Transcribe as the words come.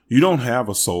You don't have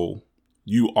a soul.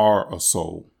 You are a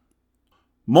soul.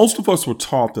 Most of us were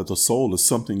taught that the soul is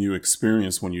something you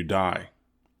experience when you die.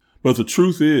 But the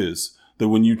truth is that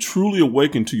when you truly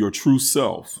awaken to your true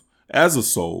self as a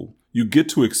soul, you get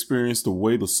to experience the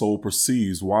way the soul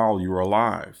perceives while you're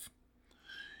alive.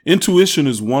 Intuition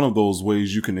is one of those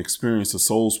ways you can experience the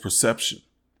soul's perception.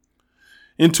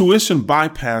 Intuition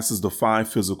bypasses the 5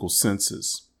 physical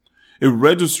senses. It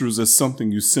registers as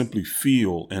something you simply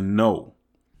feel and know.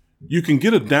 You can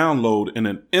get a download in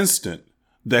an instant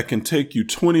that can take you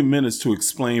 20 minutes to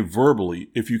explain verbally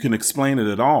if you can explain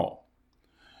it at all.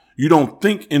 You don't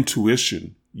think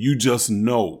intuition, you just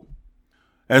know.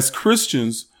 As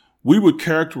Christians, we would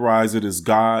characterize it as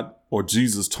God or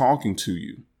Jesus talking to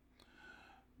you.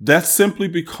 That's simply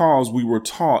because we were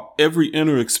taught every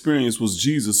inner experience was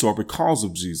Jesus or because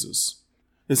of Jesus.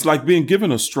 It's like being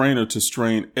given a strainer to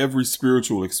strain every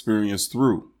spiritual experience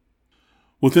through.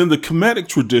 Within the Kemetic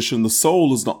tradition, the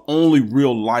soul is the only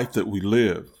real life that we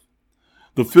live.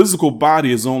 The physical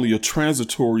body is only a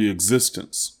transitory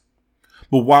existence.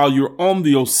 But while you're on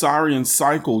the Osirian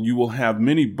cycle, you will have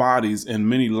many bodies and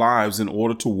many lives in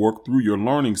order to work through your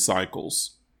learning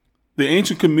cycles. The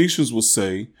ancient Kemetians will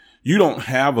say, you don't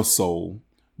have a soul,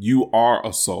 you are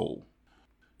a soul.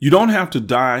 You don't have to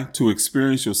die to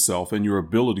experience yourself and your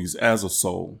abilities as a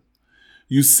soul.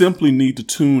 You simply need to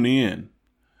tune in.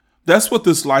 That's what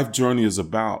this life journey is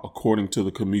about, according to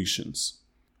the Kemetians.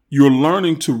 You're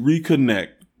learning to reconnect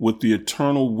with the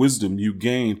eternal wisdom you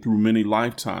gained through many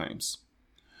lifetimes.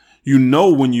 You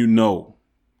know when you know.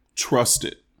 Trust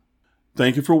it.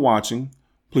 Thank you for watching.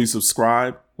 Please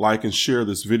subscribe, like, and share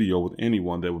this video with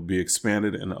anyone that would be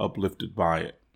expanded and uplifted by it.